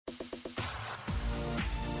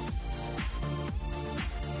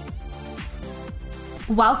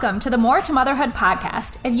Welcome to the More to Motherhood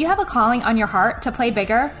podcast. If you have a calling on your heart to play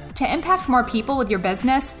bigger, to impact more people with your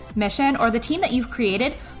business, mission, or the team that you've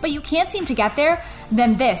created, but you can't seem to get there,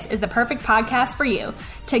 then this is the perfect podcast for you.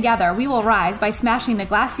 Together, we will rise by smashing the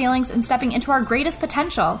glass ceilings and stepping into our greatest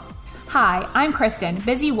potential. Hi, I'm Kristen,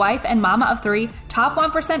 busy wife and mama of 3, top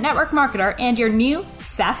 1% network marketer, and your new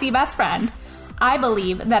sassy best friend. I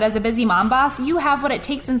believe that as a busy mom boss, you have what it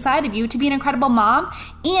takes inside of you to be an incredible mom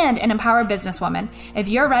and an empowered businesswoman. If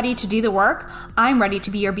you're ready to do the work, I'm ready to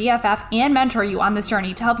be your BFF and mentor you on this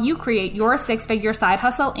journey to help you create your 6-figure side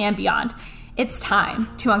hustle and beyond. It's time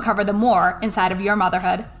to uncover the more inside of your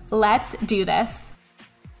motherhood. Let's do this.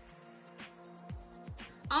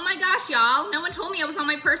 Oh my gosh, y'all. No one told me I was on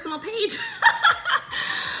my personal page.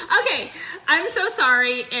 Okay, I'm so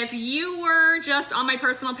sorry if you were just on my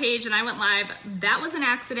personal page and I went live. That was an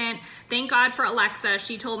accident. Thank God for Alexa.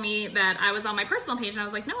 She told me that I was on my personal page and I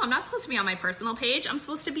was like, no, I'm not supposed to be on my personal page. I'm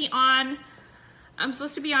supposed to be on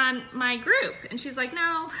my group. And she's like,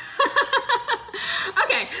 no.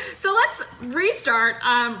 Okay, so let's restart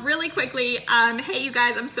really quickly. Hey, you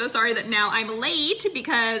guys, I'm so sorry that now I'm late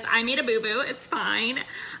because I made a boo-boo. It's fine.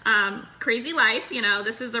 Crazy life, you know,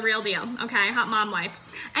 this is the real deal. Okay, hot mom life.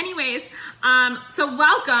 Anyways, so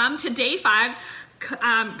welcome to day 5,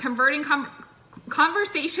 converting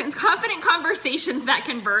conversations, confident conversations that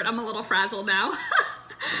convert. I'm a little frazzled now.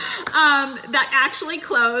 That actually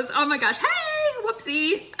close. Oh my gosh. Hey,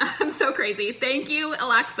 whoopsie. I'm so crazy. Thank you,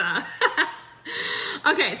 Alexa.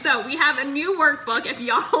 Okay, so we have a new workbook. If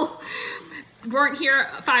y'all weren't here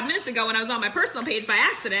 5 minutes ago when I was on my personal page by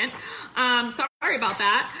accident, sorry about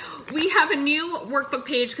that. We have a new workbook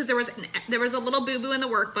page because there was a little boo-boo in the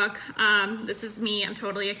workbook. This is me. I'm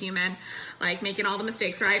totally a human, like making all the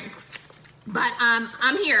mistakes, right? But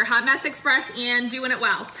I'm here, Hot Mess Express, and doing it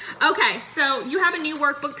well. Okay, so you have a new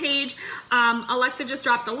workbook page. Alexa just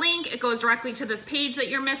dropped the link. It goes directly to this page that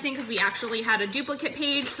you're missing because we actually had a duplicate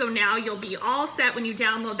page. So now you'll be all set when you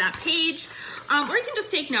download that page. Or you can just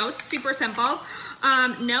take notes, super simple.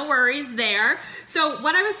 No worries there. So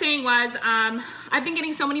what I was saying was, I've been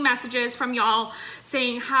getting so many messages from y'all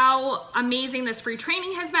saying how amazing this free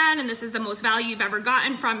training has been, and this is the most value you've ever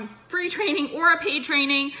gotten from free training or a paid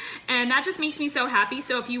training, and that just makes me so happy.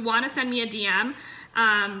 So if you want to send me a DM,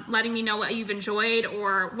 letting me know what you've enjoyed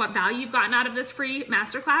or what value you've gotten out of this free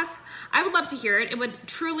masterclass, I would love to hear it. It would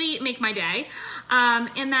truly make my day.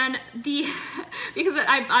 And then because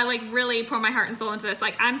I like really pour my heart and soul into this,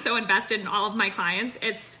 like I'm so invested in all of my clients.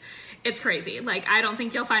 It's crazy. Like, I don't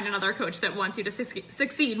think you'll find another coach that wants you to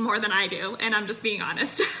succeed more than I do. And I'm just being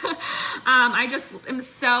honest. I just am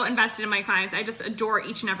so invested in my clients. I just adore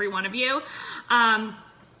each and every one of you.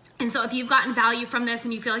 And so if you've gotten value from this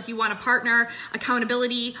and you feel like you want a partner,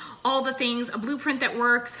 accountability, all the things, a blueprint that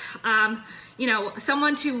works, you know,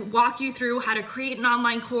 someone to walk you through how to create an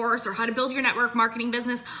online course or how to build your network marketing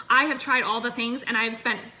business. I have tried all the things and I've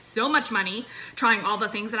spent so much money trying all the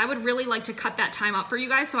things that I would really like to cut that time up for you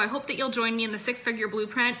guys. So I hope that you'll join me in the 6-figure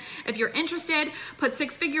blueprint. If you're interested, put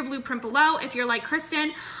 6-figure blueprint below. If you're like,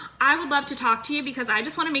 Kristen, I would love to talk to you because I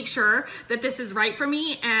just want to make sure that this is right for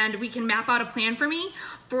me and we can map out a plan for me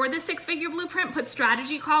for the 6-figure blueprint. Put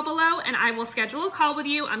strategy call below and I will schedule a call with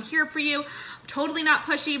you. I'm here for you. I'm totally not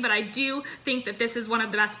pushy, but I do think that this is one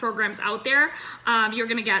of the best programs out there. You're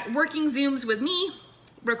going to get working Zooms with me,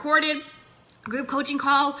 recorded, group coaching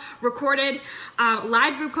call, recorded,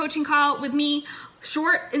 live group coaching call with me,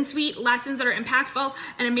 short and sweet lessons that are impactful,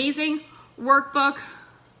 an amazing workbook.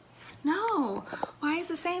 No, why is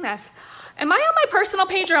it saying this? Am I on my personal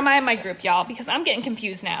page or am I in my group, y'all? Because I'm getting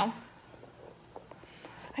confused now.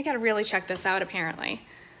 I gotta really check this out, apparently.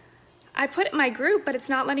 I put it in my group, but it's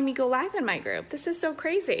not letting me go live in my group. This is so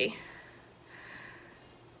crazy.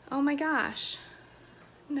 Oh my gosh.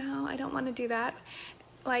 No, I don't want to do that.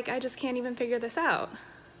 Like, I just can't even figure this out.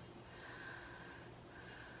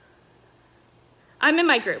 I'm in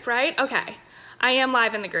my group, right? Okay. I am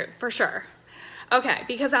live in the group, for sure. Okay,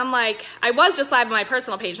 because I'm like, I was just live on my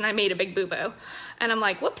personal page and I made a big boo-boo. And I'm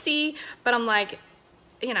like, whoopsie. But I'm like,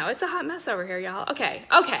 you know, it's a hot mess over here, y'all. Okay.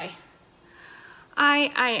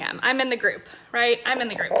 I am. I'm in the group, right? I'm in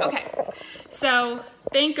the group. Okay. So,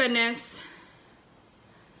 thank goodness.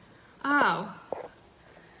 Oh.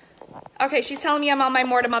 Okay, she's telling me I'm on my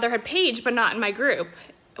More to Motherhood page, but not in my group.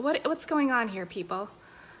 What's going on here, people?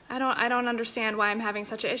 I don't understand why I'm having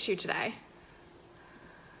such an issue today.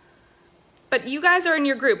 But you guys are in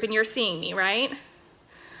your group and you're seeing me, right?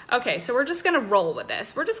 Okay, so we're just gonna roll with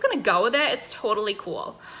this. We're just gonna go with it. It's totally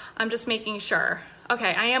cool. I'm just making sure.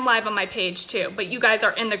 Okay, I am live on my page too, but you guys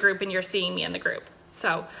are in the group and you're seeing me in the group.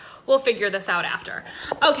 So we'll figure this out after.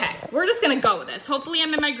 Okay, we're just gonna go with this. Hopefully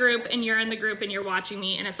I'm in my group and you're in the group and you're watching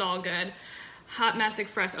me and it's all good. Hot Mess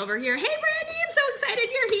Express over here. Hey Brandy, I'm so excited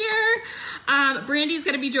you're here. Brandy's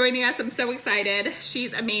gonna be joining us. I'm so excited.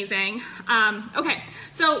 She's amazing. Okay,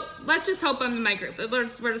 so let's just hope I'm in my group. We're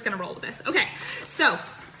just gonna roll with this. Okay, so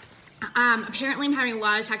apparently I'm having a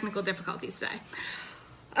lot of technical difficulties today.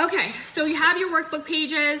 Okay, so you have your workbook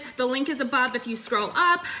pages. The link is above if you scroll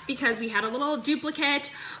up because we had a little duplicate.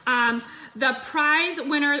 The prize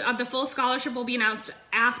winner of the full scholarship will be announced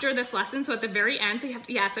after this lesson, so at the very end. So you have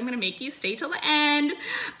to, yes, I'm gonna make you stay till the end.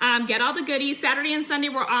 Get all the goodies. Saturday and Sunday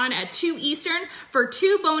we're on at 2 Eastern for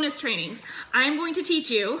 2 bonus trainings. I'm going to teach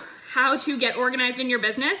you how to get organized in your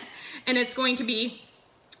business, and it's going to be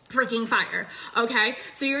freaking fire. Okay,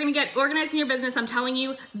 so you're gonna get organized in your business. I'm telling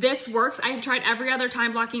you, this works. I have tried every other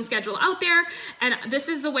time blocking schedule out there, and this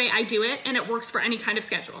is the way I do it, and it works for any kind of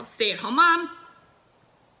schedule. Stay-at-home mom,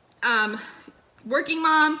 working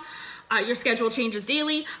mom, your schedule changes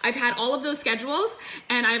daily. I've had all of those schedules,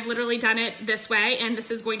 and I've literally done it this way, and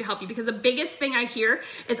this is going to help you because the biggest thing I hear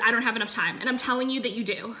is I don't have enough time, and I'm telling you that you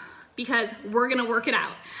do, because we're gonna work it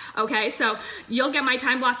out. Okay, so you'll get my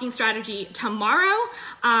time blocking strategy tomorrow,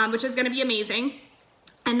 which is gonna be amazing.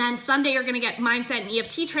 And then Sunday, you're gonna get mindset and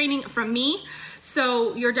EFT training from me.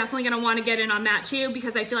 So you're definitely gonna wanna get in on that too,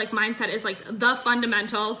 because I feel like mindset is like the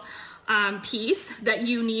fundamental piece that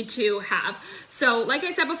you need to have. So like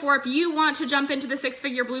I said before, if you want to jump into the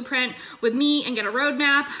 6-figure blueprint with me and get a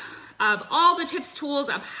roadmap of all the tips, tools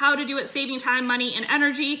of how to do it, saving time, money, and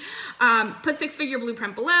energy, put 6-figure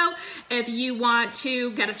blueprint below. If you want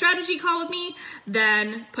to get a strategy call with me,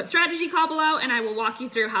 then put strategy call below, and I will walk you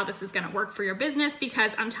through how this is gonna work for your business,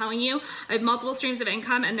 because I'm telling you, I have multiple streams of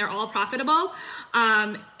income and they're all profitable,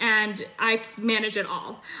 and I manage it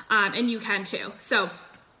all, and you can too. So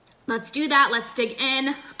let's do that. Let's dig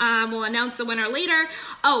in. We'll announce the winner later.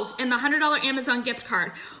 Oh, and the $100 Amazon gift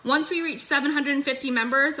card. Once we reach 750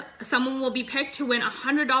 members, someone will be picked to win a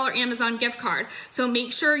 $100 Amazon gift card. So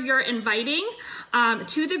make sure you're inviting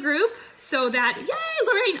to the group so that, yay,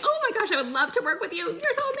 Lorraine, oh my gosh, I would love to work with you.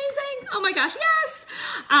 You're so amazing. Oh my gosh, yes.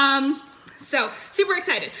 So super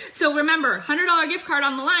excited. So remember, $100 gift card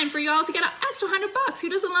on the line for y'all to get an extra $100. Who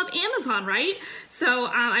doesn't love Amazon, right? So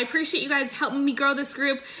I appreciate you guys helping me grow this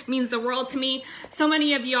group. It means the world to me. So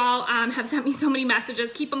many of y'all have sent me so many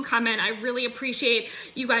messages. Keep them coming. I really appreciate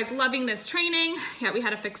you guys loving this training. Yeah, we had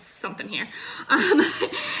to fix something here.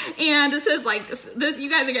 And this is like, this you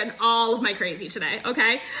guys are getting all of my crazy today,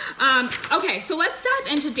 okay? Okay, so let's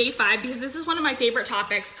dive into day 5, because this is one of my favorite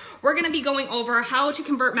topics. We're gonna be going over how to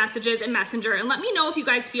convert messages in Messenger. And let me know if you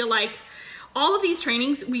guys feel like all of these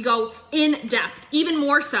trainings, we go in depth, even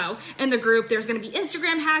more so in the group. There's gonna be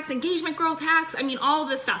Instagram hacks, engagement growth hacks. I mean, all of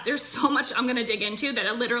this stuff. There's so much I'm gonna dig into that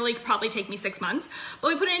it literally could probably take me 6 months, but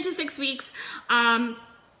we put it into 6 weeks. And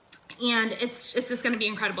it's just gonna be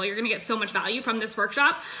incredible. You're gonna get so much value from this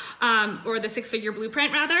workshop, or the 6-figure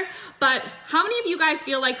blueprint rather. But how many of you guys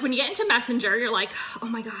feel like when you get into Messenger, you're like, oh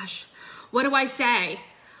my gosh, what do I say?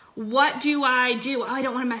 What do I do? Oh, I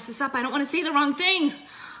don't want to mess this up. I don't want to say the wrong thing.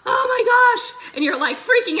 Oh my gosh. And you're like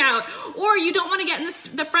freaking out. Or you don't want to get in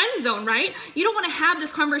the friend zone, right? You don't want to have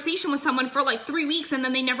this conversation with someone for like 3 weeks and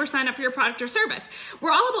then they never sign up for your product or service. We're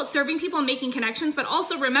all about serving people and making connections, but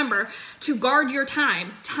also remember to guard your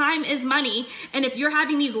time. Time is money. And if you're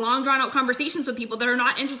having these long drawn out conversations with people that are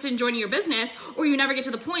not interested in joining your business, or you never get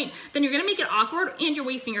to the point, then you're going to make it awkward and you're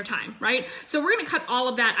wasting your time, right? So we're going to cut all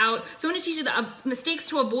of that out. So I'm going to teach you the mistakes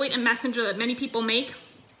to avoid in Messenger that many people make,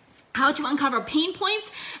 how to uncover pain points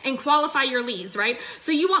and qualify your leads, right?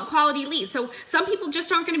 So you want quality leads. So some people just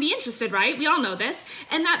aren't going to be interested, right? We all know this,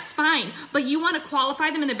 and that's fine. But you want to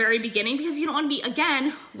qualify them in the very beginning, because you don't want to be,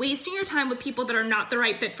 again, wasting your time with people that are not the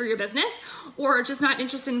right fit for your business, or just not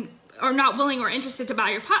interested in, or not willing or interested to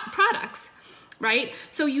buy your products, right?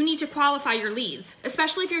 So you need to qualify your leads,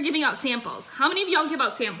 especially if you're giving out samples. How many of y'all give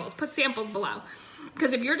out samples? Put samples below.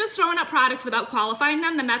 Because if you're just throwing out product without qualifying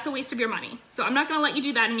them, then that's a waste of your money. So I'm not gonna let you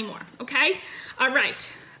do that anymore, okay? All right.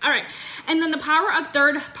 And then the power of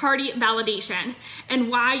third-party validation, and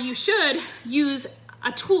why you should use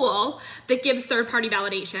a tool that gives third-party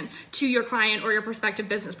validation to your client or your prospective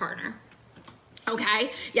business partner.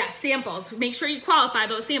 Okay, yeah, samples. Make sure you qualify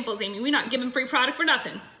those samples, Amy. We're not giving free product for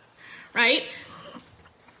nothing, right?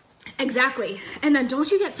 Exactly. And then don't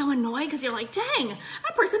you get so annoyed because you're like, dang,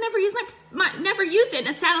 that person never used never used it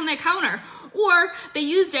and it sat on that counter. Or they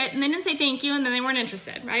used it and they didn't say thank you and then they weren't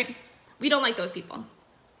interested, right? We don't like those people,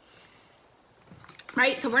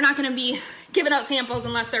 right? So we're not going to be giving out samples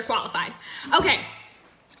unless they're qualified. Okay,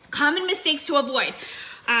 common mistakes to avoid.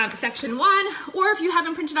 section 1, or if you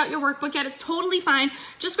haven't printed out your workbook yet, it's totally fine.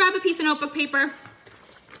 Just grab a piece of notebook paper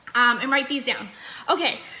and write these down.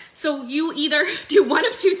 Okay, so you either do one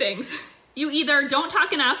of two things. You either don't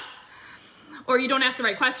talk enough, or you don't ask the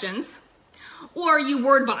right questions, or you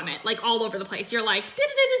word vomit like all over the place. You're like,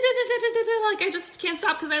 like I just can't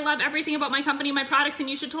stop because I love everything about my company, my products, and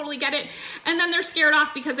you should totally get it. And then they're scared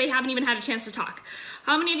off because they haven't even had a chance to talk.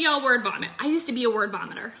 How many of y'all word vomit? I used to be a word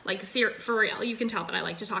vomiter, like for real. You can tell that I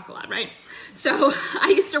like to talk a lot, right? So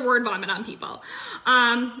I used to word vomit on people.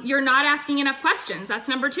 You're not asking enough questions. That's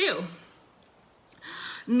number 2.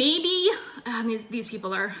 Maybe these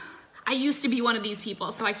people are, I used to be one of these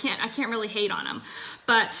people, so I can't really hate on them.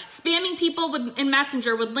 But spamming people in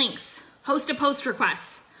Messenger with links, host a post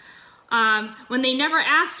requests, when they never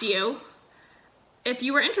asked you if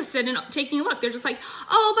you were interested in taking a look. They're just like,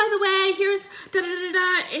 oh, by the way,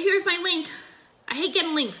 here's my link. I hate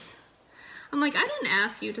getting links. I'm like, I didn't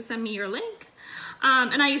ask you to send me your link.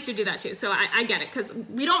 And I used to do that too, so I get it, because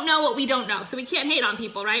we don't know what we don't know, so we can't hate on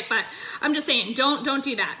people, right? But I'm just saying, don't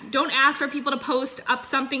do that. Don't ask for people to post up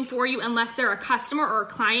something for you unless they're a customer or a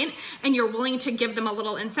client and you're willing to give them a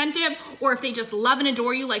little incentive, or if they just love and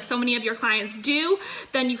adore you like so many of your clients do,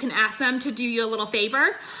 then you can ask them to do you a little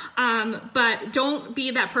favor. But don't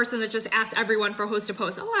be that person that just asks everyone for host a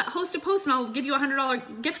post. Oh, host a post and I'll give you a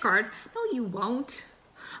 $100 gift card. No, you won't.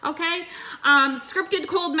 Okay? Scripted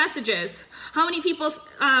cold messages. How many people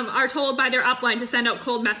are told by their upline to send out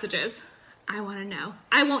cold messages? I want to know.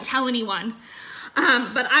 I won't tell anyone.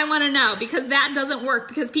 But I want to know, because that doesn't work,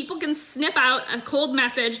 because people can sniff out a cold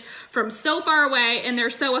message from so far away and they're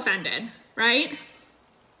so offended, right?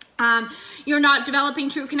 You're not developing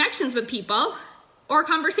true connections with people or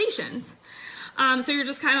conversations. So you're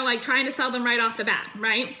just kind of like trying to sell them right off the bat,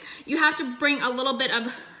 right? You have to bring a little bit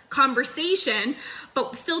of conversation,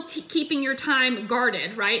 but still keeping your time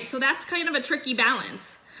guarded, right? So that's kind of a tricky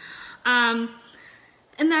balance. And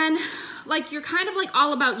then like you're kind of like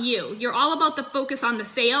all about you. You're all about the focus on the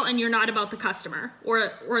sale, and you're not about the customer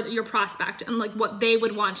or your prospect and like what they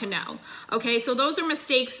would want to know. Okay, so those are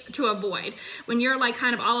mistakes to avoid. When you're like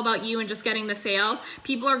kind of all about you and just getting the sale,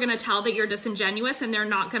 people are gonna tell that you're disingenuous and they're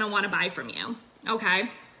not gonna wanna buy from you,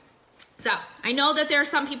 okay? So I know that there are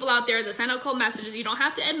some people out there that send out cold messages. You don't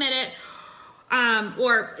have to admit it,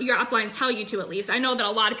 or your uplines tell you to, at least. I know that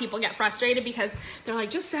a lot of people get frustrated because they're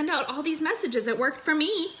like, just send out all these messages. It worked for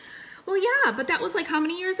me. Well, yeah, but that was like how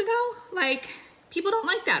many years ago? Like, people don't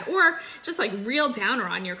like that. Or just like real downer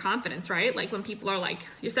on your confidence, right? Like when people are like,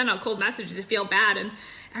 you send out cold messages, you feel bad and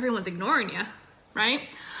everyone's ignoring you, right?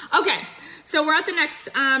 Okay, so we're at the next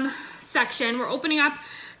section. We're opening up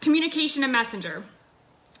communication and Messenger.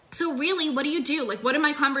 So really, what do? Like, what do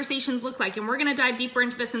my conversations look like? And we're gonna dive deeper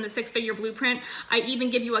into this in the 6-Figure Blueprint. I even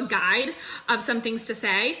give you a guide of some things to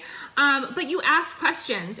say. But you ask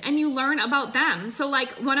questions and you learn about them. So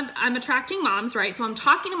like I'm attracting moms, right? So I'm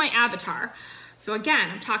talking to my avatar. So again,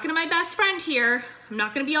 I'm talking to my best friend here. I'm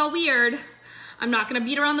not gonna be all weird. I'm not gonna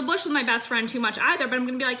beat around the bush with my best friend too much either, but I'm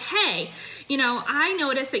gonna be like, hey, you know, I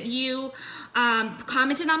noticed that you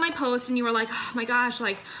commented on my post and you were like, oh my gosh,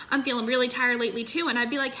 like I'm feeling really tired lately too. And I'd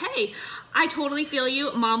be like, hey, I totally feel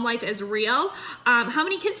you. Mom life is real. How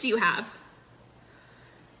many kids do you have?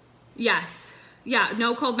 Yes. Yeah.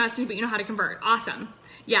 No cold messaging, but you know how to convert. Awesome.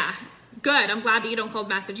 Yeah. Good. I'm glad that you don't cold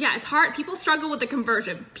message. Yeah. It's hard. People struggle with the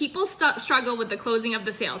conversion. People struggle with the closing of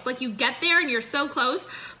the sales. Like you get there and you're so close,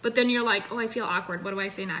 but then you're like, oh, I feel awkward. What do I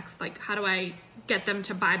say next? Like, how do I get them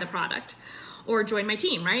to buy the product or join my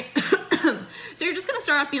team? Right. So you're just going to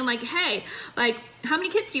start off being like, hey, like, how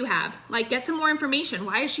many kids do you have? Like, get some more information.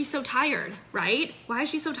 Why is she so tired? Right? Why is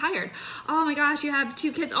she so tired? Oh my gosh, you have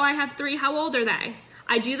 2 kids. Oh, I have 3. How old are they?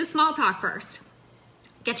 I do the small talk first.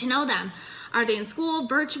 Get to know them. Are they in school,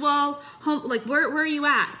 virtual, home? Like, where are you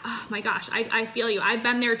at? Oh my gosh, I feel you. I've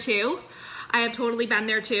been there too. I have totally been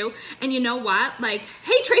there too. And you know what? Like,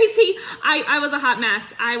 hey Tracy, I was a hot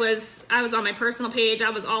mess. I was on my personal page.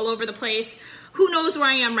 I was all over the place. Who knows where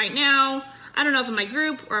I am right now? I don't know if in my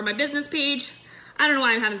group or my business page. I don't know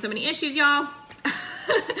why I'm having so many issues, y'all.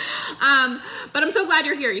 But I'm so glad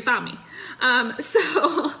you're here. You found me.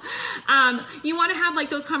 You want to have like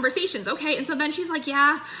those conversations. Okay. And so then she's like,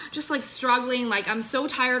 yeah, just like struggling. Like I'm so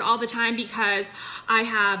tired all the time because I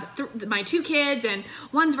have my 2 kids and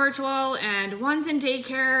one's virtual and one's in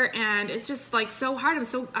daycare. And it's just like so hard. I'm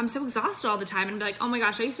so exhausted all the time. And be like, oh my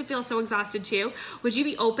gosh, I used to feel so exhausted too. Would you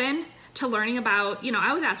be open to learning about, you know,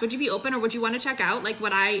 I was asked, would you be open or would you want to check out like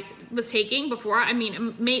what I was taking before? I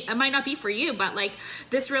mean, it might not be for you, but like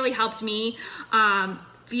this really helped me,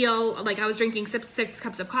 feel like I was drinking 6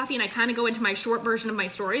 cups of coffee, and I kind of go into my short version of my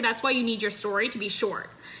story. That's why you need your story to be short.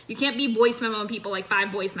 You can't be voice memoing people like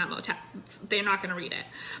 5 voice memo texts. They're not going to read it.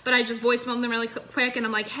 But I just voice memo them really quick, and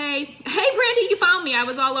I'm like, hey, Brandy, you found me. I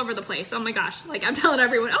was all over the place. Oh my gosh. Like, I'm telling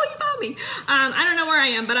everyone, oh, you found me. I don't know where I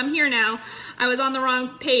am, but I'm here now. I was on the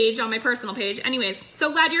wrong page, on my personal page. Anyways,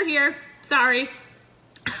 so glad you're here. Sorry.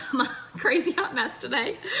 I'm a crazy hot mess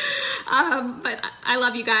today. But I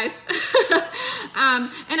love you guys.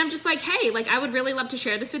 And I'm just like, hey, like, I would really love to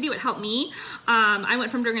share this with you. It helped me. I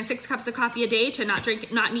went from drinking 6 cups of coffee a day to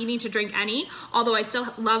not needing to drink any, although I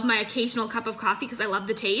still love my occasional cup of coffee because I love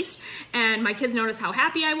the taste. And my kids noticed how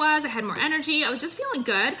happy I was. I had more energy. I was just feeling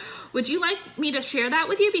good. Would you like me to share that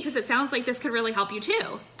with you? Because it sounds like this could really help you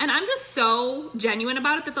too. And I'm just so genuine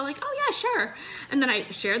about it that they're like, oh yeah, sure. And then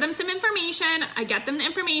I share them some information. I get them the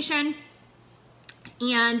information.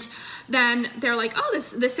 And then they're like, oh,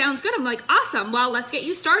 this sounds good. I'm like, awesome. Well, let's get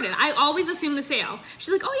you started. I always assume the sale.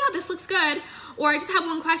 She's like, oh yeah, this looks good. Or I just have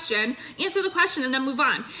one question, answer the question and then move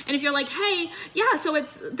on. And if you're like, hey, yeah, so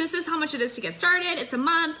this is how much it is to get started. It's a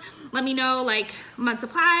month. Let me know, like, month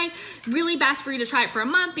supply. Really best for you to try it for a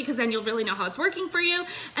month because then you'll really know how it's working for you.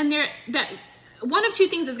 And one of two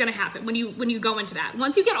things is going to happen when you go into that.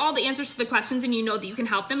 Once you get all the answers to the questions and you know that you can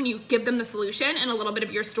help them and you give them the solution and a little bit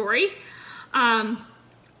of your story,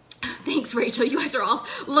 thanks, Rachel. You guys are all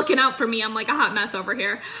looking out for me. I'm like a hot mess over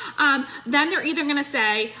here. Then they're either going to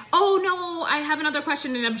say, oh, no, I have another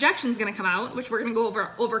question, and objection's going to come out, which we're going to go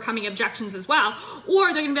over overcoming objections as well.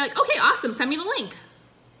 Or they're going to be like, okay, awesome. Send me the link.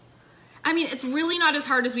 I mean, it's really not as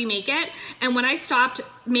hard as we make it. And when I stopped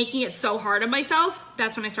making it so hard on myself,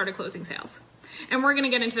 that's when I started closing sales. And we're going to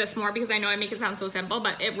get into this more because I know I make it sound so simple,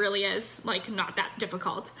 but it really is like not that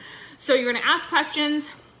difficult. So you're going to ask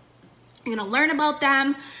questions. You're going to learn about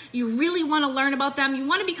them. You really want to learn about them. You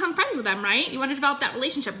want to become friends with them, right? You want to develop that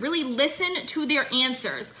relationship. Really listen to their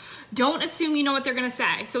answers. Don't assume you know what they're going to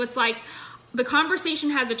say. So it's like the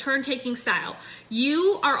conversation has a turn-taking style.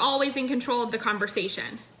 You are always in control of the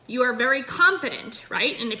conversation. You are very confident,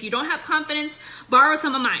 right? And if you don't have confidence, borrow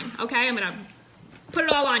some of mine, okay? I'm going to put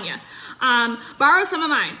it all on you. Borrow some of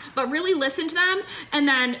mine, but really listen to them and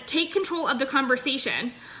then take control of the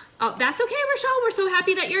conversation. Oh, that's okay, Rochelle. We're so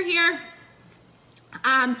happy that you're here.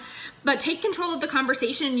 But take control of the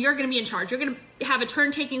conversation and you're going to be in charge. You're going to have a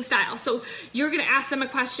turn-taking style. So you're going to ask them a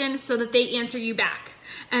question so that they answer you back.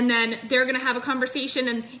 And then they're going to have a conversation,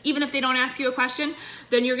 and even if they don't ask you a question,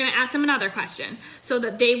 then you're going to ask them another question so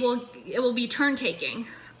that it will be turn-taking.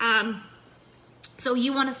 So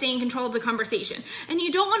you want to stay in control of the conversation. And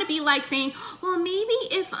you don't want to be like saying, well, maybe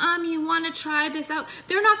if you want to try this out.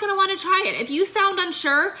 They're not going to want to try it. If you sound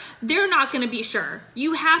unsure, they're not going to be sure.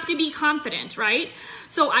 You have to be confident, right?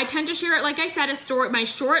 So I tend to share it, like I said, my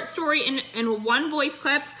short story in one voice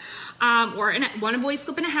clip, or in one voice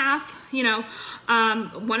clip and a half,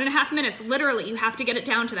 1.5 minutes. Literally, you have to get it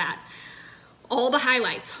down to that. All the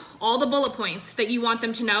highlights, all the bullet points that you want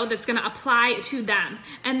them to know that's going to apply to them.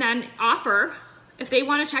 And then offer if they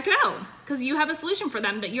want to check it out, because you have a solution for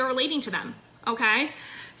them that you're relating to them, okay?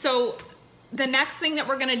 So the next thing that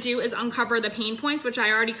we're going to do is uncover the pain points, which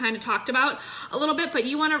I already kind of talked about a little bit, but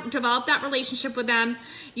you want to develop that relationship with them.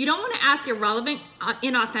 You don't want to ask irrelevant,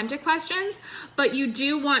 inauthentic questions, but you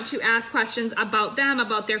do want to ask questions about them,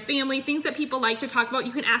 about their family, things that people like to talk about.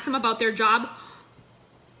 You can ask them about their job.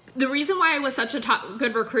 The reason why I was such a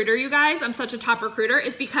good recruiter, you guys, I'm such a top recruiter,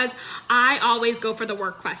 is because I always go for the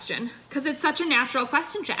work question, because it's such a natural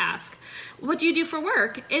question to ask. What do you do for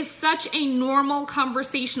work is such a normal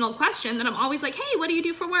conversational question that I'm always like, hey, what do you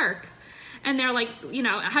do for work? And they're like,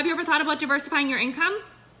 have you ever thought about diversifying your income?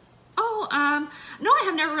 Oh, no, I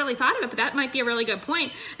have never really thought of it, but that might be a really good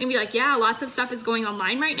point. And be like, yeah, lots of stuff is going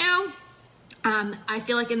online right now. I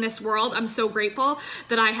feel like in this world, I'm so grateful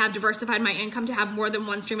that I have diversified my income to have more than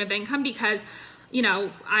one stream of income because,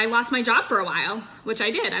 I lost my job for a while, which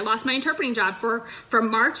I did. I lost my interpreting job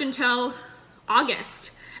from March until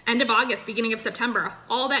August, end of August, beginning of September,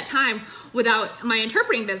 all that time without my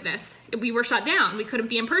interpreting business. We were shut down. We couldn't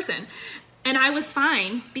be in person. And I was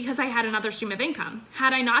fine because I had another stream of income.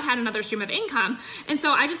 Had I not had another stream of income, and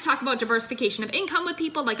so I just talk about diversification of income with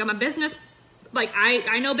people like I'm a business. Like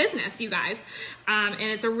I know business, you guys, and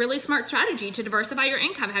it's a really smart strategy to diversify your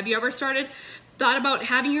income. Have you ever thought about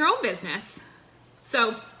having your own business?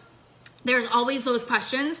 So there's always those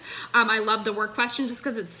questions. I love the work question just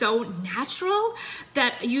because it's so natural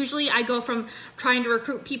that usually I go from trying to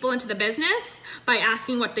recruit people into the business by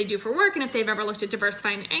asking what they do for work and if they've ever looked at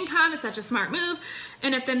diversifying their income. It's such a smart move.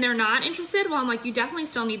 And if then they're not interested, well, I'm like, you definitely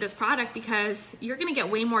still need this product because you're going to get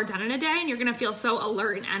way more done in a day and you're going to feel so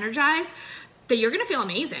alert and energized that you're gonna feel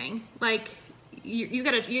amazing. Like you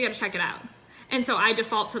gotta check it out. And so I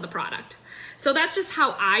default to the product. So that's just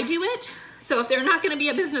how I do it. So if they're not gonna be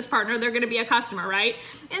a business partner, they're gonna be a customer, right?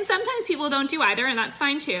 And sometimes people don't do either, and that's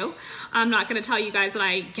fine too. I'm not gonna tell you guys that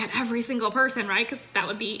I get every single person, right? Because that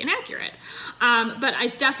would be inaccurate. But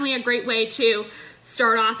it's definitely a great way to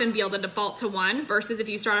start off and be able to default to one, versus if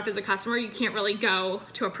you start off as a customer, you can't really go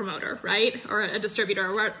to a promoter, right? Or a distributor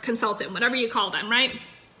or a consultant, whatever you call them, right?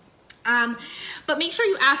 But make sure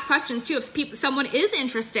you ask questions too. If someone is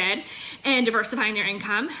interested in diversifying their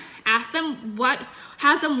income, ask them what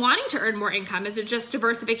has them wanting to earn more income. Is it just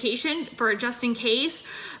diversification for just in case?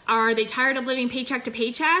 Are they tired of living paycheck to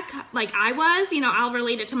paycheck like I was? You know, I'll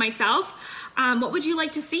relate it to myself. What would you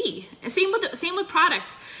like to see? Same with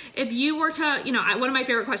products. If you were to, you know, one of my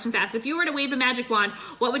favorite questions asked, if you were to wave a magic wand,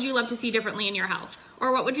 what would you love to see differently in your health?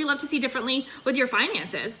 Or what would you love to see differently with your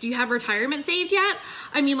finances? Do you have retirement saved yet?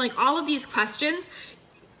 I mean, like, all of these questions,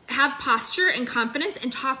 have posture and confidence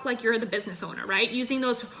and talk like you're the business owner, right? Using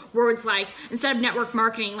those words like, instead of network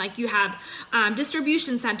marketing, like you have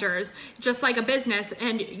distribution centers, just like a business,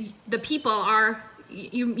 and the people are,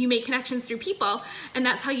 you make connections through people, and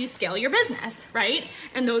that's how you scale your business, right?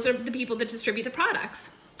 And those are the people that distribute the products.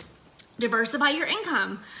 Diversify your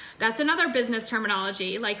income. That's another business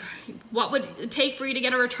terminology. Like, what would it take for you to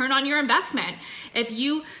get a return on your investment? If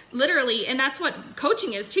you literally, and that's what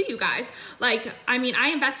coaching is too, you guys. Like, I mean, I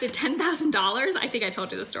invested $10,000. I think I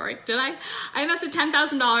told you the story, did I? I invested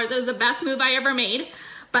 $10,000. It was the best move I ever made.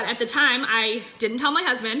 But at the time, I didn't tell my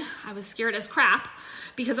husband. I was scared as crap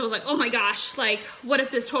because I was like, oh my gosh, like, what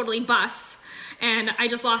if this totally busts? And I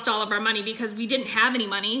just lost all of our money because we didn't have any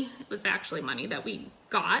money. It was actually money that we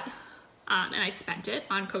got. And I spent it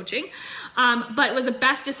on coaching. But it was the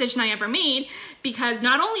best decision I ever made, because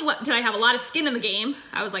not only did I have a lot of skin in the game,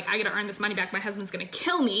 I was like, I gotta earn this money back. My husband's gonna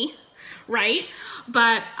kill me, right?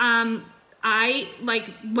 But I like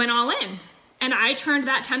went all in, and I turned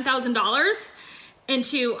that $10,000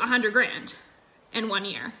 into $100,000 in 1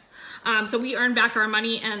 year. So we earned back our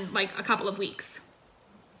money in like a couple of weeks.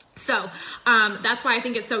 So that's why I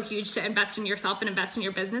think it's so huge to invest in yourself and invest in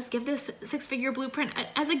your business. Give this six-figure blueprint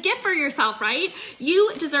as a gift for yourself, right?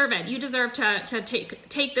 You deserve it. You deserve to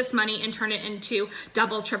take this money and turn it into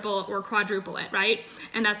double, triple, or quadruple it, right?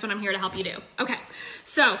 And that's what I'm here to help you do. Okay,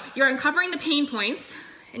 so you're uncovering the pain points,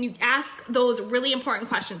 and you ask those really important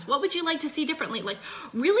questions. What would you like to see differently? Like,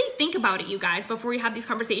 really think about it, you guys, before you have these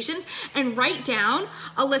conversations, and write down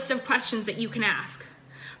a list of questions that you can ask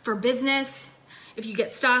for business. If you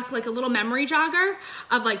get stuck, like a little memory jogger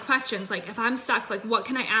of like questions, like if I'm stuck, like what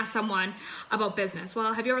can I ask someone about business?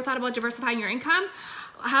 Well, have you ever thought about diversifying your income?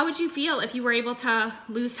 How would you feel if you were able to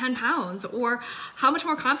lose 10 pounds? Or how much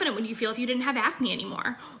more confident would you feel if you didn't have acne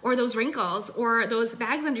anymore? Or those wrinkles, or those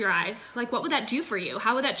bags under your eyes? Like, what would that do for you?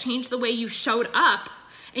 How would that change the way you showed up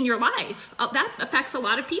in your life? That affects a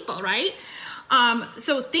lot of people, right?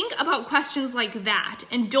 So think about questions like that,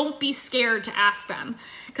 and don't be scared to ask them,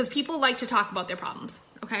 because people like to talk about their problems,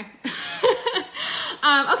 okay?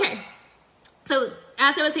 Okay, so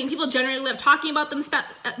as I was saying, people generally love talking about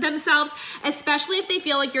themselves, especially if they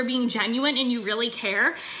feel like you're being genuine and you really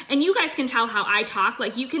care. And you guys can tell how I talk.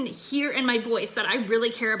 Like, you can hear in my voice that I really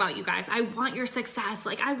care about you guys. I want your success.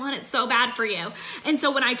 Like, I want it so bad for you. And so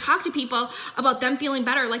when I talk to people about them feeling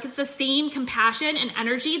better, like, it's the same compassion and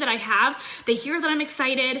energy that I have. They hear that I'm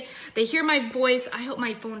excited. They hear my voice. I hope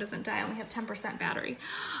my phone doesn't die. I only have 10% battery.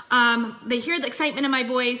 They hear the excitement in my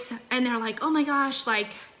voice, and they're like, oh my gosh,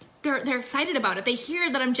 like, they're excited about it. They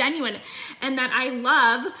hear that I'm genuine and that I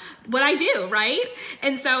love what I do, right?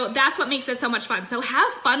 And so that's what makes it so much fun. So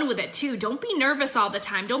have fun with it too. Don't be nervous all the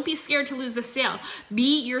time. Don't be scared to lose the sale.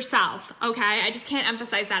 Be yourself, okay? I just can't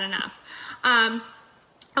emphasize that enough.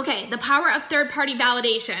 Okay, the power of third-party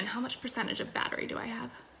validation. How much percentage of battery do I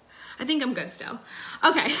have? I think I'm good still.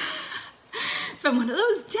 Okay. It's been one of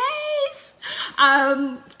those days.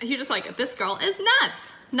 You're just like, this girl is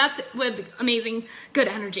nuts. Nuts with amazing, good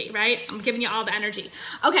energy, right? I'm giving you all the energy.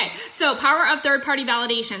 Okay, so power of third-party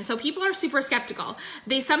validation. So people are super skeptical.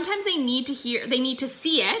 Sometimes they need to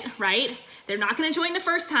see it, right? They're not gonna join the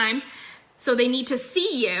first time, so they need to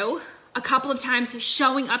see you a couple of times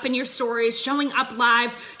showing up in your stories, showing up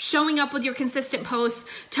live, showing up with your consistent posts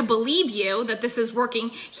to believe you that this is working.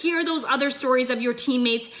 Hear those other stories of your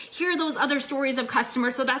teammates, hear those other stories of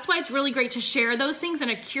customers. So that's why it's really great to share those things in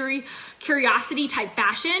a curiosity type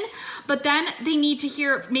fashion, but then they need to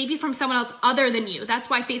hear maybe from someone else other than you. That's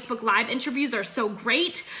why Facebook Live interviews are so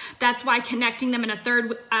great. That's why connecting them in a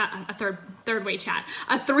three-way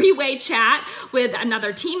chat with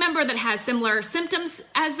another team member that has similar symptoms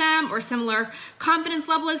as them or or similar confidence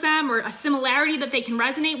level as them or a similarity that they can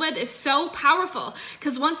resonate with is so powerful,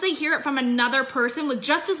 because once they hear it from another person with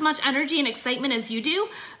just as much energy and excitement as you do,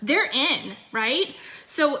 they're in, right?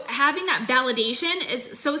 So having that validation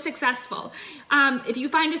is so successful. If you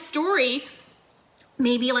find a story,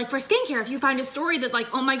 maybe like for skincare, if you find a story that like,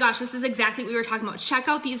 oh my gosh, this is exactly what we were talking about, check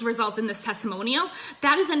out these results in this testimonial,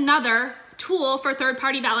 that is another tool for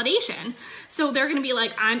third-party validation. So they're going to be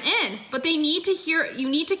like, I'm in, but they need to hear, you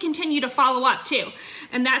need to continue to follow up too.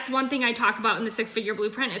 And that's one thing I talk about in the 6-Figure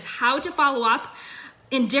Blueprint, is how to follow up,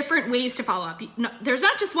 in different ways to follow up. There's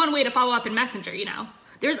not just one way to follow up in Messenger, you know,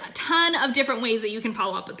 there's a ton of different ways that you can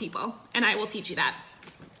follow up with people. And I will teach you that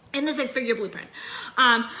in the 6-Figure Blueprint.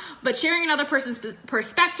 But sharing another person's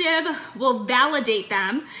perspective will validate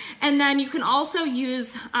them. And then you can also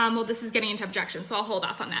use, well, this is getting into objections, so I'll hold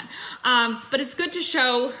off on that. But it's good to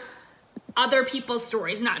show other people's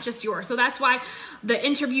stories, not just yours. So that's why the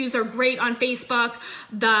interviews are great on Facebook.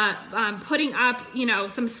 The putting up, you know,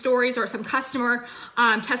 some stories or some customer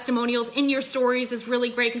testimonials in your stories is really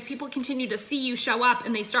great, because people continue to see you show up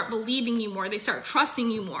and they start believing you more. They start trusting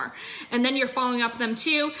you more. And then you're following up with them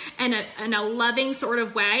too in a loving sort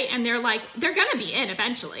of way. And they're like, they're going to be in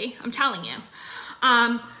eventually. I'm telling you.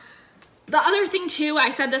 The other thing too,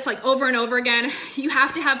 I said this like over and over again, you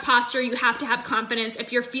have to have posture, you have to have confidence.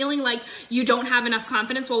 If you're feeling like you don't have enough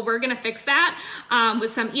confidence, well, we're gonna fix that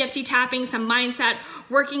with some EFT tapping, some mindset,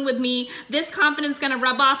 working with me. This confidence is gonna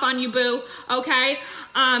rub off on you, boo, okay?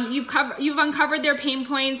 You've uncovered their pain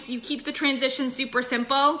points, you keep the transition super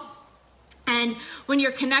simple. And when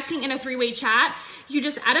you're connecting in a 3-way chat, you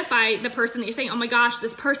just edify the person that you're saying, oh my gosh,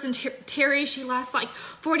 this person, Terry, she lost like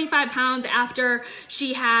 45 pounds after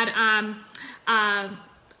she had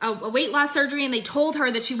a weight loss surgery, and they told her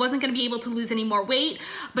that she wasn't going to be able to lose any more weight,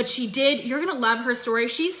 but she did. You're going to love her story.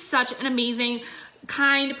 She's such an amazing,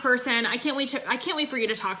 kind person. I can't wait for you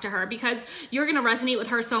to talk to her, because you're going to resonate with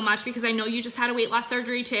her so much, because I know you just had a weight loss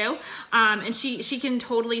surgery too. And she can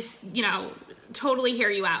totally, you know, totally hear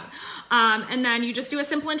you out. And then you just do a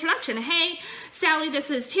simple introduction. Hey, Sally, this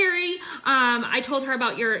is Terry. I told her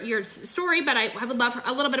about your story, but I would love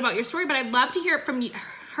a little bit about your story, but I'd love to hear it from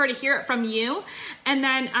her to hear it from you. And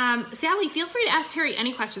then Sally, feel free to ask Terry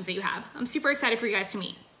any questions that you have. I'm super excited for you guys to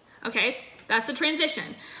meet. Okay, that's the transition.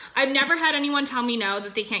 I've never had anyone tell me no,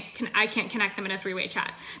 that I can't connect them in a 3-way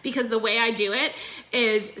chat, because the way I do it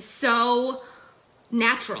is so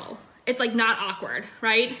natural. It's like not awkward,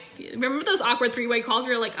 right? Remember those awkward 3-way calls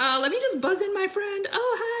where you're like, oh, let me just buzz in my friend.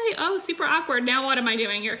 Oh, hi. Oh, super awkward. Now what am I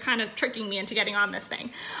doing? You're kind of tricking me into getting on this thing.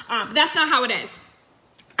 That's not how it is.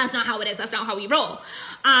 That's not how it is. That's not how we roll.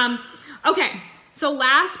 Okay. So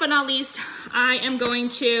last but not least, I am going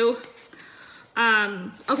to,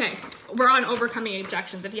 okay, we're on overcoming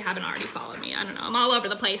objections. If you haven't already followed me, I don't know. I'm all over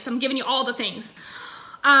the place. I'm giving you all the things.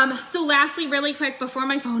 So lastly, really quick, before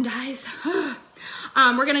my phone dies,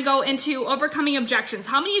 we're going to go into overcoming objections.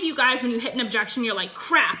 How many of you guys, when you hit an objection, you're like,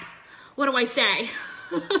 crap, what do I say?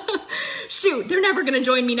 Shoot, they're never going to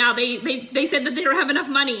join me now. They said that they don't have enough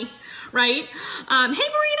money, right? Hey,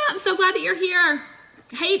 Marina, I'm so glad that you're here.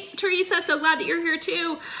 Hey, Teresa, so glad that you're here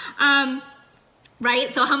too. Right?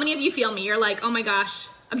 So how many of you feel me? You're like, oh my gosh,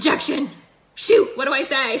 objection. Shoot, what do I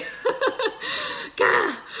say?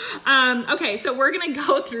 Okay, so we're gonna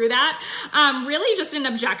go through that. Really just an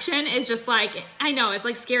objection is just like, I know, it's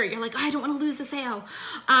like scary. You're like, oh, I don't wanna lose the sale.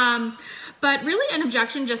 But really an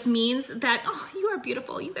objection just means that, oh, you are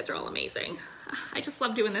beautiful. You guys are all amazing. I just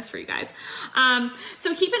love doing this for you guys.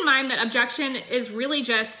 So keep in mind that objection is really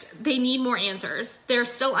just, they need more answers. They're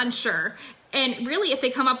still unsure. And really if they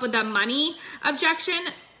come up with a money objection,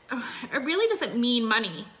 it really doesn't mean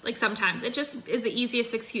money. Like sometimes it just is the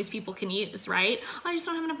easiest excuse people can use, right? Oh, I just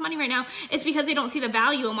don't have enough money right now. It's because they don't see the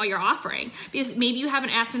value in what you're offering, because maybe you haven't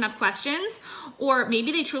asked enough questions, or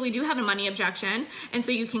maybe they truly do have a money objection. And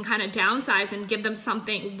so you can kind of downsize and give them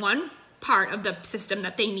something, one part of the system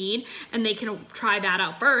that they need, and they can try that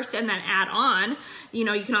out first and then add on. You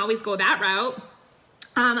know, you can always go that route.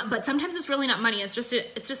 But sometimes it's really not money. It's just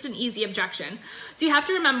an easy objection. So you have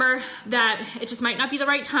to remember that it just might not be the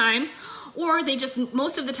right time, or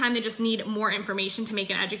most of the time they just need more information to make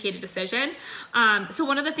an educated decision. So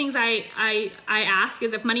one of the things I ask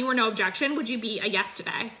is, if money were no objection, would you be a yes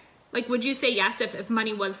today? Like, would you say yes if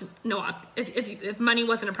money was if money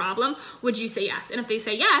wasn't a problem? Would you say yes? And if they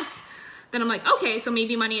say yes, then I'm like, okay, so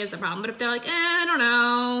maybe money is the problem. But if they're like, I don't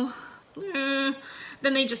know,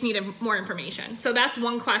 then they just needed more information. So that's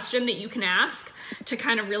one question that you can ask to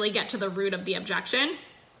kind of really get to the root of the objection.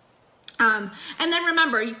 And then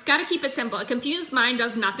remember, you got to keep it simple. A confused mind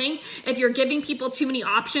does nothing. If you're giving people too many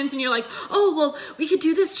options and you're like, oh, well, we could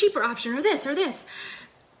do this cheaper option or this or this.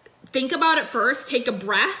 Think about it first, take a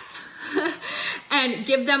breath and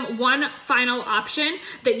give them one final option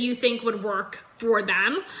that you think would work for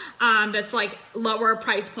them. That's like lower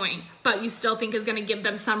price point, but you still think is going to give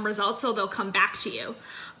them some results. So they'll come back to you,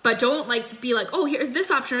 but don't be like, oh, here's this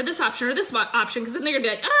option or this option or this option. Cause then they're gonna be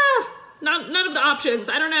like, none of the options.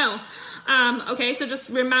 I don't know. Okay, so just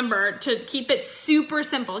remember to keep it super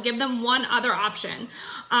simple. Give them one other option.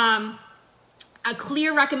 A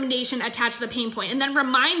clear recommendation attached to the pain point, and then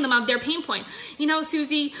remind them of their pain point. You know,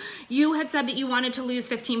 Susie, you had said that you wanted to lose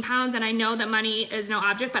 15 pounds, and I know that money is no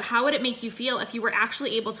object, but how would it make you feel if you were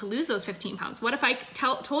actually able to lose those 15 pounds? What if I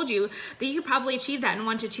told you that you could probably achieve that in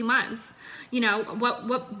 1 to 2 months? You know,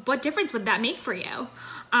 what difference would that make for you?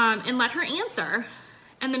 And let her answer.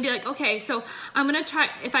 And then be like, okay, so I'm gonna try,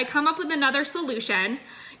 if I come up with another solution,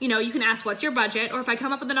 you know, you can ask what's your budget, or if I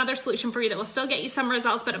come up with another solution for you that will still get you some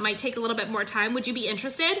results, but it might take a little bit more time, would you be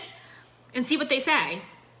interested? And see what they say.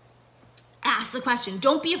 Ask the question.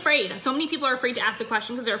 Don't be afraid. So many people are afraid to ask the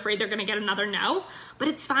question because they're afraid they're gonna get another no, but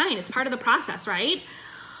it's fine. It's part of the process, right?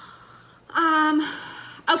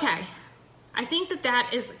 Okay. I think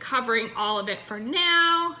that is covering all of it for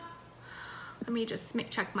now. Let me just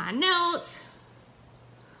check my notes.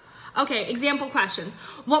 Okay, example questions.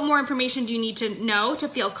 What more information do you need to know to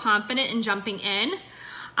feel confident in jumping in?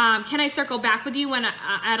 Can I circle back with you when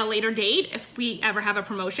at a later date if we ever have a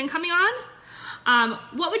promotion coming on?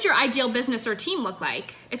 What would your ideal business or team look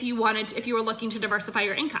like if you were looking to diversify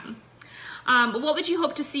your income? What would you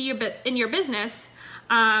hope to see in your business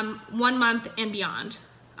 1 month and beyond?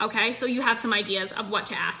 Okay, so you have some ideas of what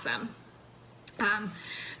to ask them.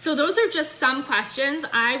 So those are just some questions.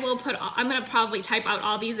 I'm gonna probably type out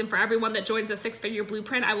all these, and for everyone that joins the 6-Figure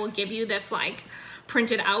Blueprint, I will give you this like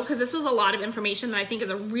printed out, because this was a lot of information that I think is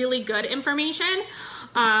a really good information.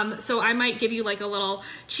 So I might give you like a little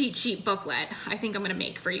cheat sheet booklet I think I'm gonna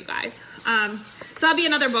make for you guys. So that'll be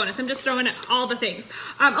another bonus. I'm just throwing in all the things.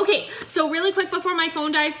 Okay, so really quick before my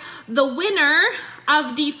phone dies, the winner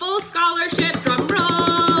of the full scholarship, drum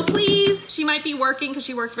roll please. She might be working because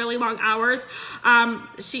she works really long hours.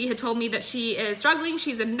 She had told me that she is struggling.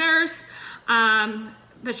 She's a nurse.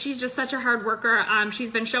 But she's just such a hard worker.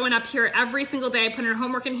 She's been showing up here every single day, putting her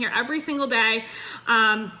homework in here every single day.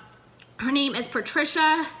 Her name is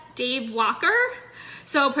Patricia Dave Walker.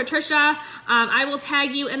 So Patricia, I will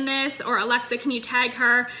tag you in this, or Alexa, can you tag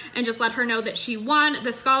her and just let her know that she won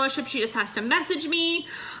the scholarship? She just has to message me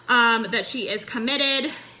that she is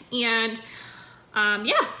committed. And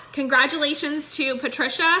yeah, congratulations to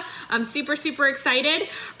Patricia. I'm super, super excited.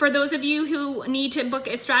 For those of you who need to book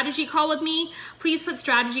a strategy call with me, please put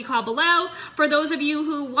strategy call below. For those of you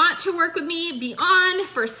who want to work with me, be on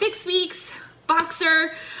for 6 weeks.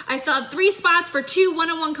 Boxer, I still have 3 spots for 2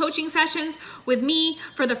 one-on-one coaching sessions with me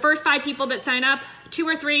for the first 5 people that sign up, 2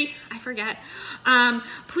 or 3, I forget.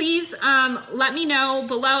 Please let me know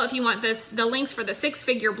below if you want the links for the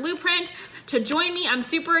 6-Figure Blueprint to join me. I'm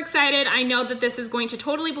super excited. I know that this is going to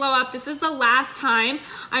totally blow up. This is the last time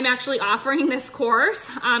I'm actually offering this course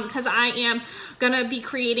because I am gonna be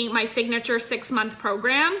creating my signature 6-month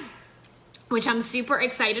program, which I'm super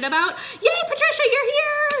excited about. Yay, Patricia, you're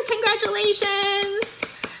here. Congratulations.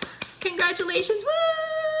 Congratulations,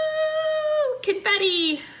 woo,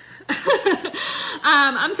 confetti.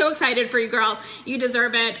 I'm so excited for you, girl. You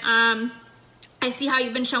deserve it. I see how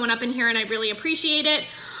you've been showing up in here and I really appreciate it.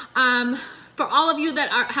 For all of you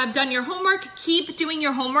that have done your homework, keep doing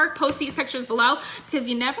your homework. Post these pictures below because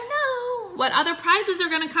you never know what other prizes are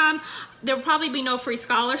gonna come. There will probably be no free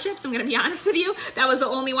scholarships, I'm gonna be honest with you. That was the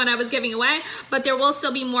only one I was giving away, but there will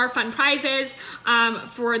still be more fun prizes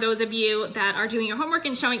for those of you that are doing your homework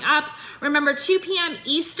and showing up. Remember, 2 p.m.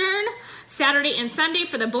 Eastern, Saturday and Sunday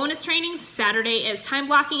for the bonus trainings. Saturday is time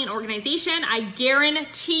blocking and organization. I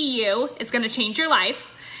guarantee you it's gonna change your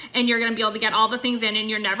life and you're gonna be able to get all the things in and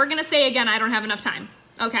you're never gonna say again, I don't have enough time.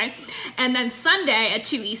 Okay, and then Sunday at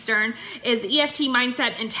 2 Eastern is the EFT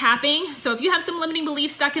mindset and tapping. So if you have some limiting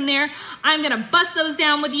beliefs stuck in there, I'm gonna bust those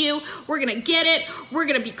down with you. We're gonna get it. We're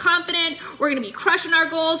gonna be confident. We're gonna be crushing our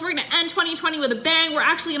goals. We're gonna end 2020 with a bang. We're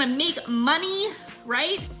actually gonna make money,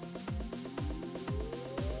 right?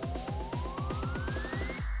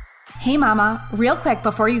 Hey mama, real quick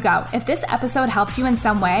before you go, if this episode helped you in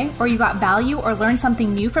some way, or you got value or learned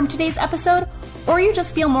something new from today's episode, or you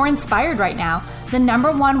just feel more inspired right now, the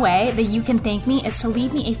 #1 way that you can thank me is to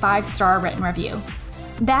leave me a 5-star written review.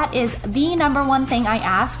 That is the #1 thing I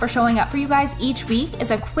ask for showing up for you guys each week is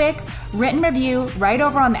a quick written review right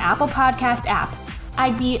over on the Apple Podcast app.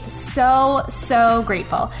 I'd be so, so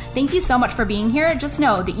grateful. Thank you so much for being here. Just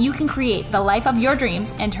know that you can create the life of your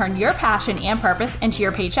dreams and turn your passion and purpose into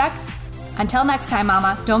your paycheck. Until next time,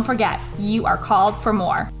 Mama, don't forget, you are called for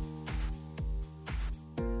more.